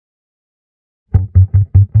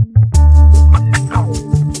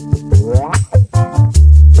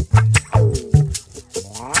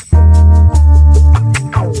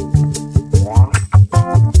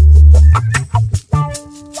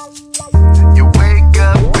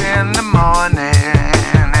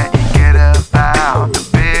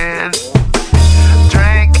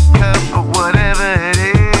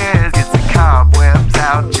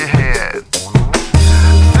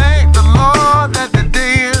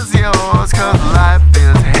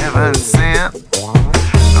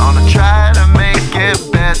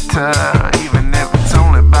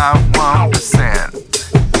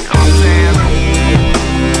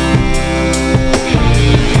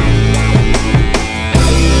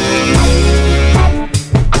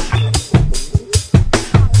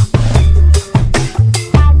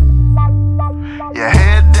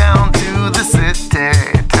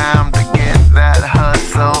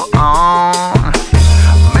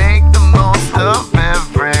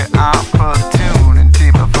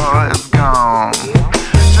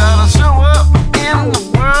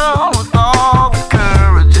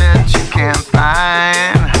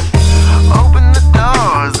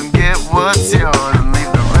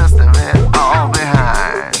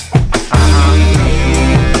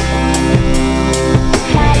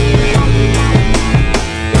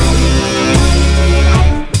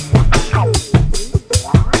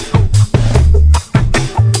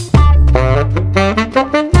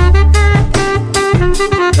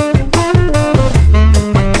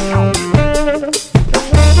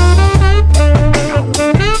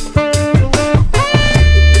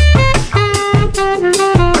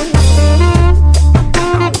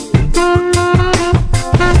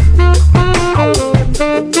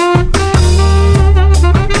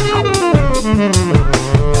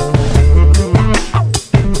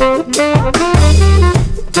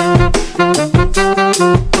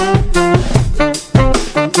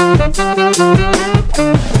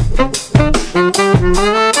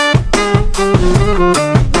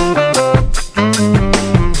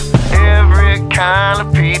Every kind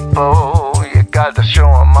of people, you got to show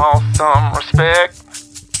them all some respect.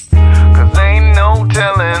 'Cause ain't no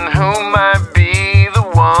telling who might be the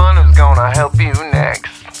one who's gonna help you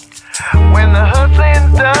next. When the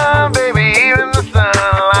hustling's done, baby, even the sun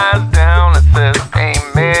lies down and says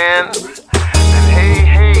amen. Then hey,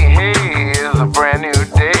 hey, hey, it's a brand new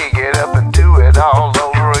day. Get up and do it all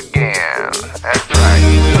over again. That's right.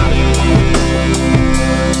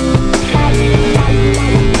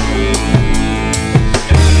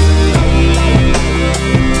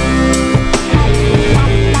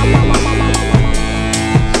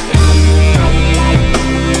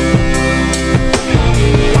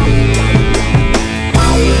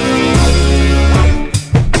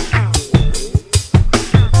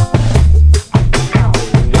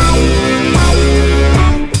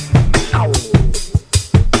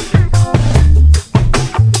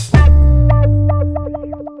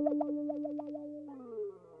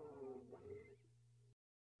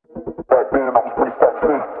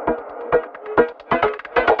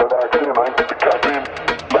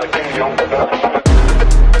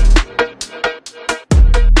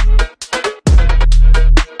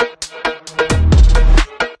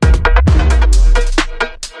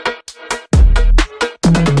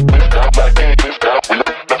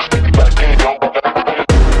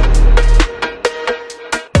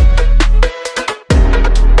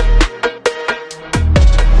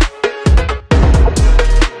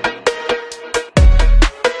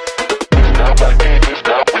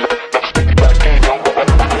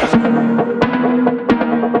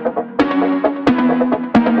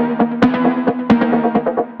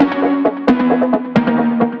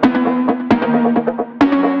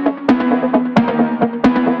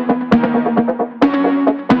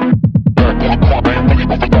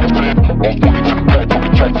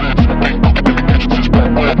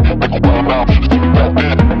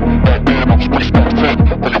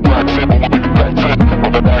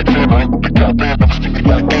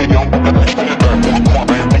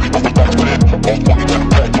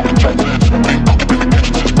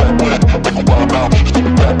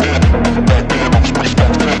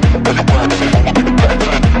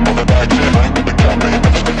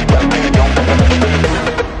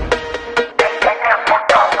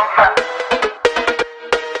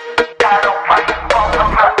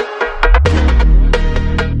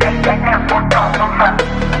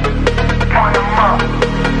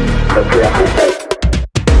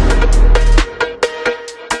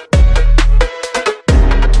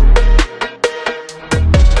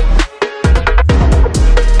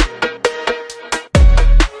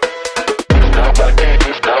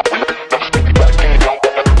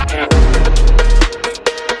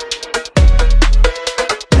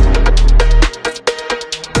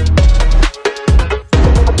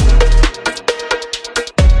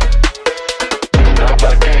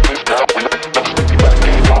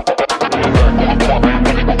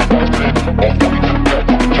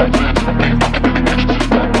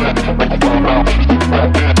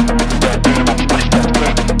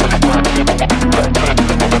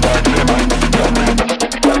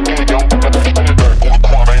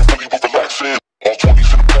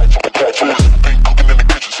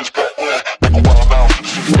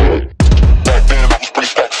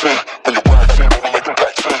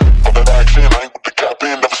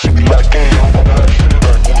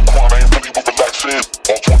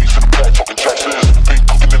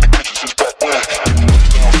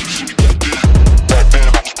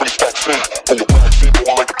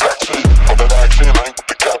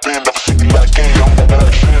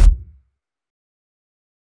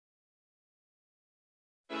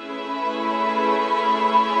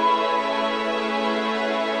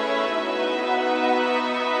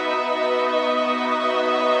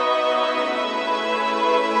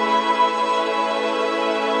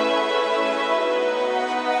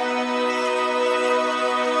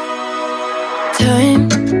 Time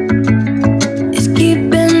is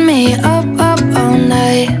keeping me up all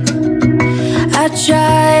night. I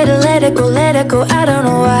try to let it go, I don't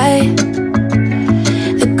know why.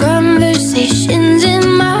 The conversations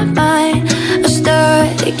in my mind are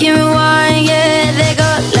starting to rewind, yeah, they go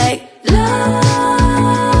like la.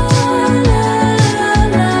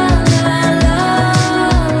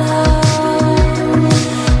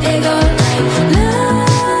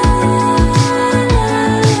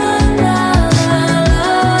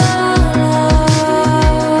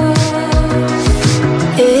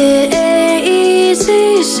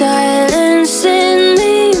 Silencing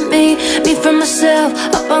me from myself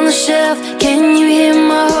up on the shelf. Can you hear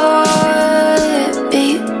my heart?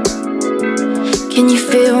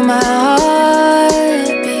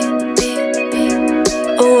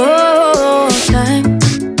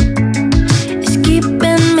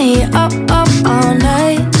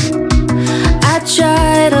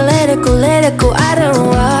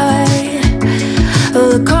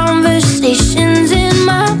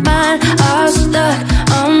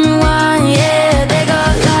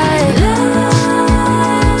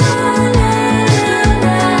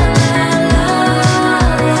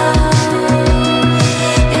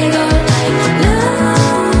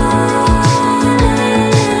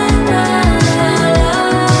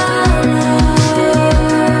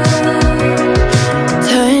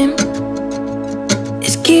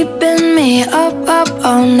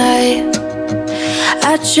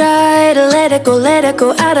 I try to let it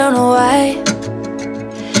go, I don't know why.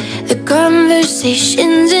 The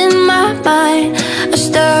conversations in my mind are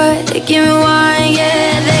starting, give me one,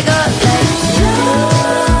 yeah, they go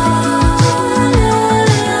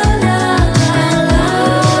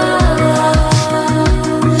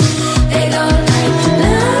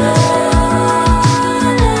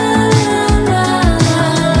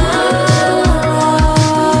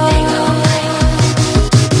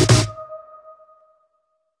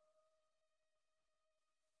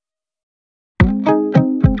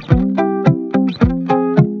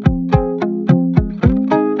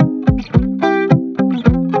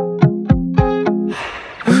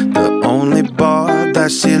like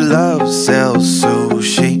she loves sells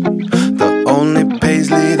sushi. The only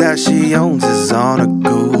paisley that she owns is on a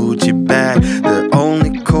Gucci bag. The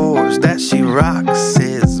only chords that she rocks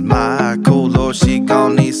is Michael. Lord, she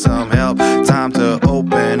gon' need some help. Time to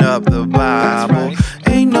open up the Bible.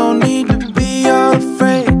 Ain't no need to be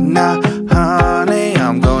afraid. Nah, honey,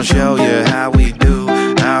 I'm gon' show you how we do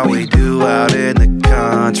out in the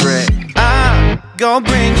country. Gonna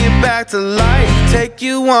bring you back to life. Take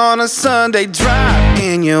you on a Sunday drive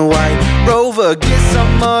in your white Rover. Get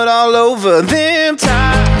some mud all over them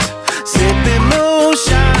tires. Sipping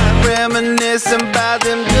moonshine, reminiscing about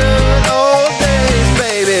them good old days.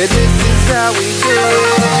 Baby, this is how we do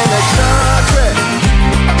it in the country.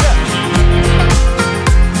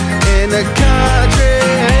 In the country.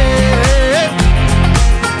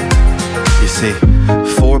 You see,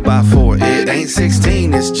 4x4, it ain't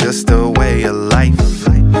 16, it's just a way of life.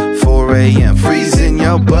 4 a.m. freezing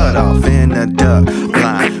your butt off in the duck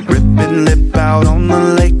line. Ripping lip out on the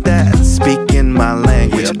lake that's speaking my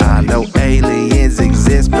language. I know aliens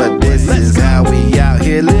exist, but this is how we out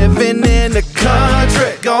here living in the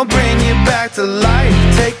country. Gonna bring you back to life.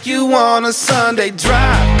 Take you on a Sunday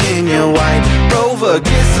drive in your white Rover.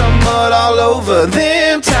 Get some mud all over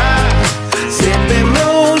them tires. Sipping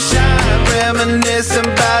moonshine, reminiscing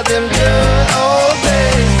about them good old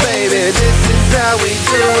days. Baby, this is how we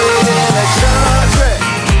do it in the country.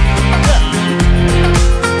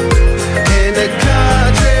 In the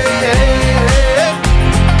country.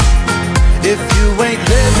 If you ain't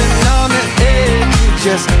living on the edge, you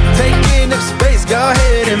just taking up space. Go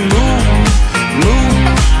ahead and move,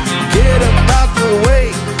 get up out the way.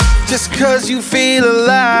 Just cause you feel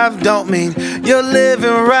alive don't mean you're living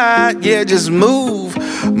right. Yeah, just move,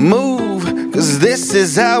 cause this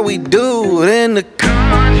is how we do it in the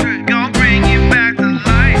country. Gonna bring you back to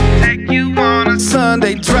life. Take you on a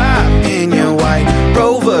Sunday drive in your white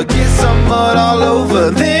Rover. Get some mud all over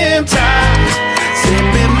them tires.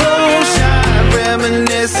 Sipping moonshine,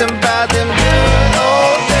 reminiscing about them good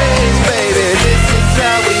old days. Baby, this is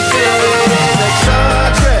how we do it in the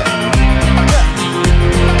country.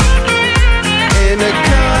 In the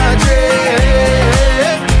country.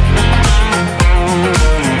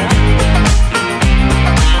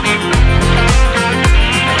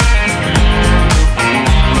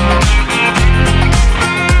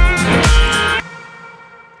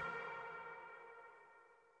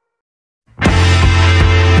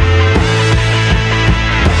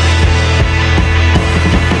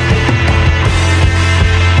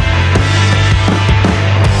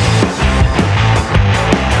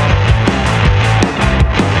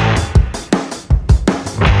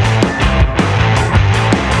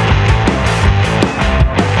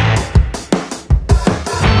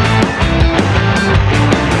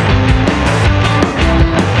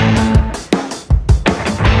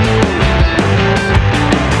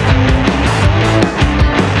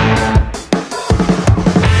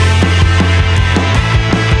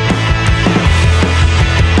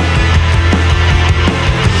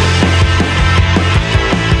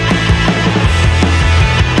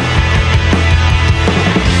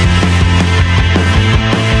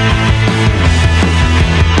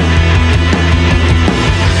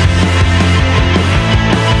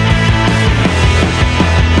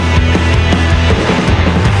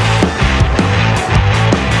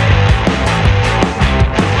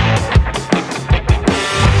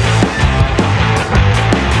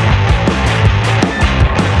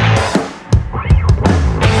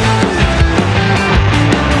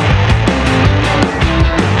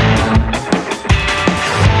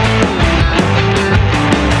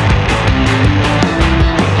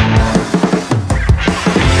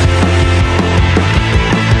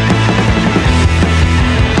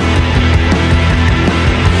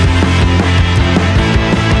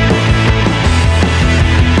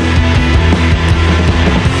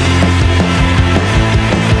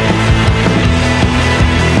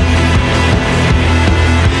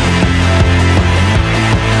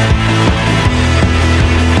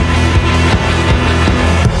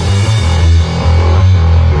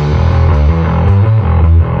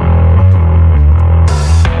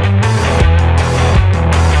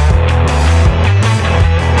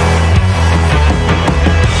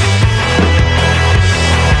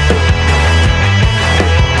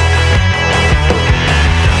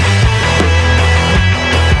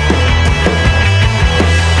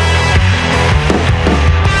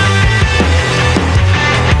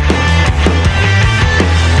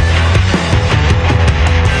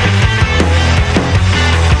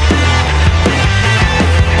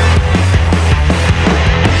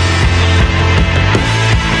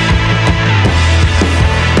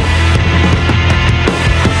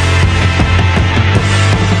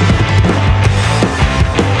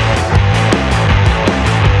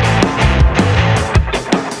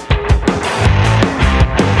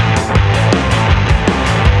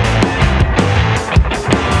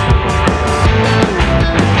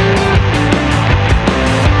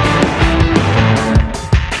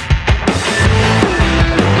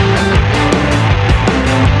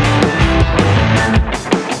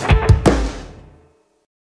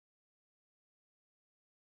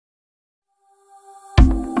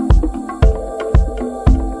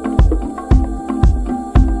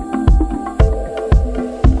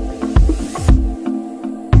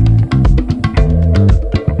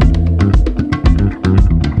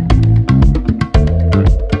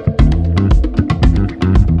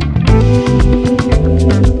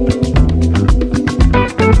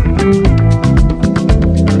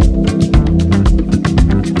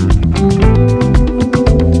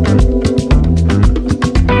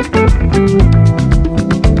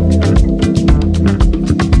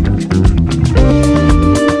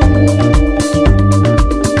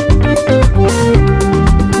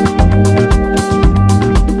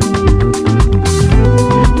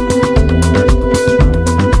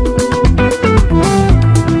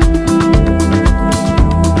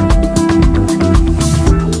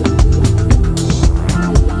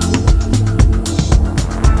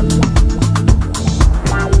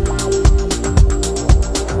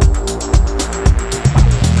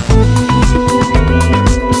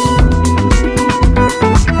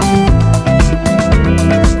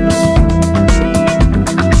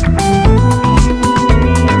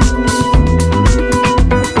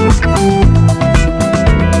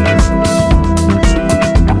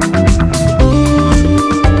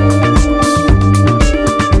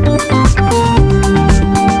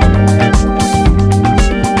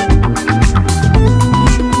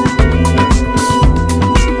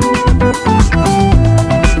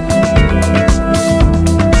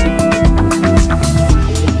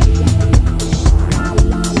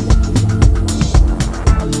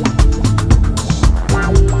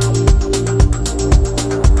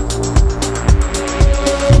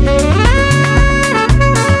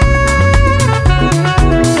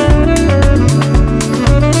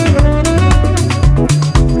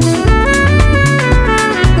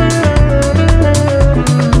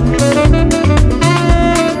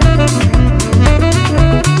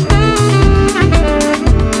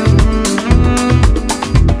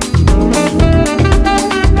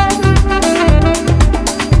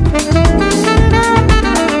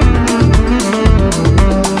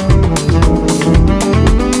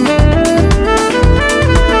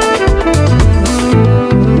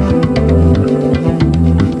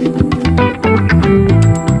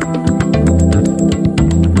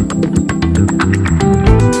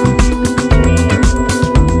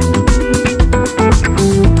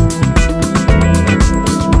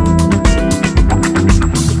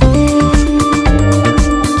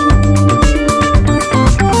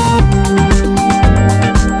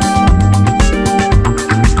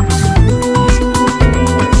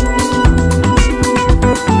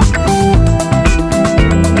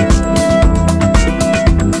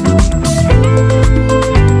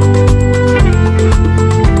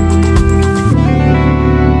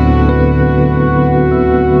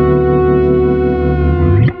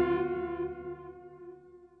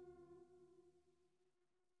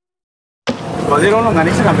 Mordieron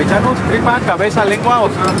longaniza campechanos, tripa, cabeza, lengua,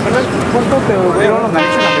 mordieron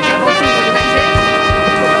longaniza campechanos.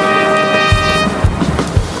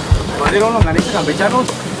 Mordieron longaniza campechanos.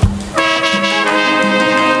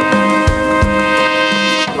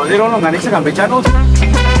 Mordieron longaniza campechanos.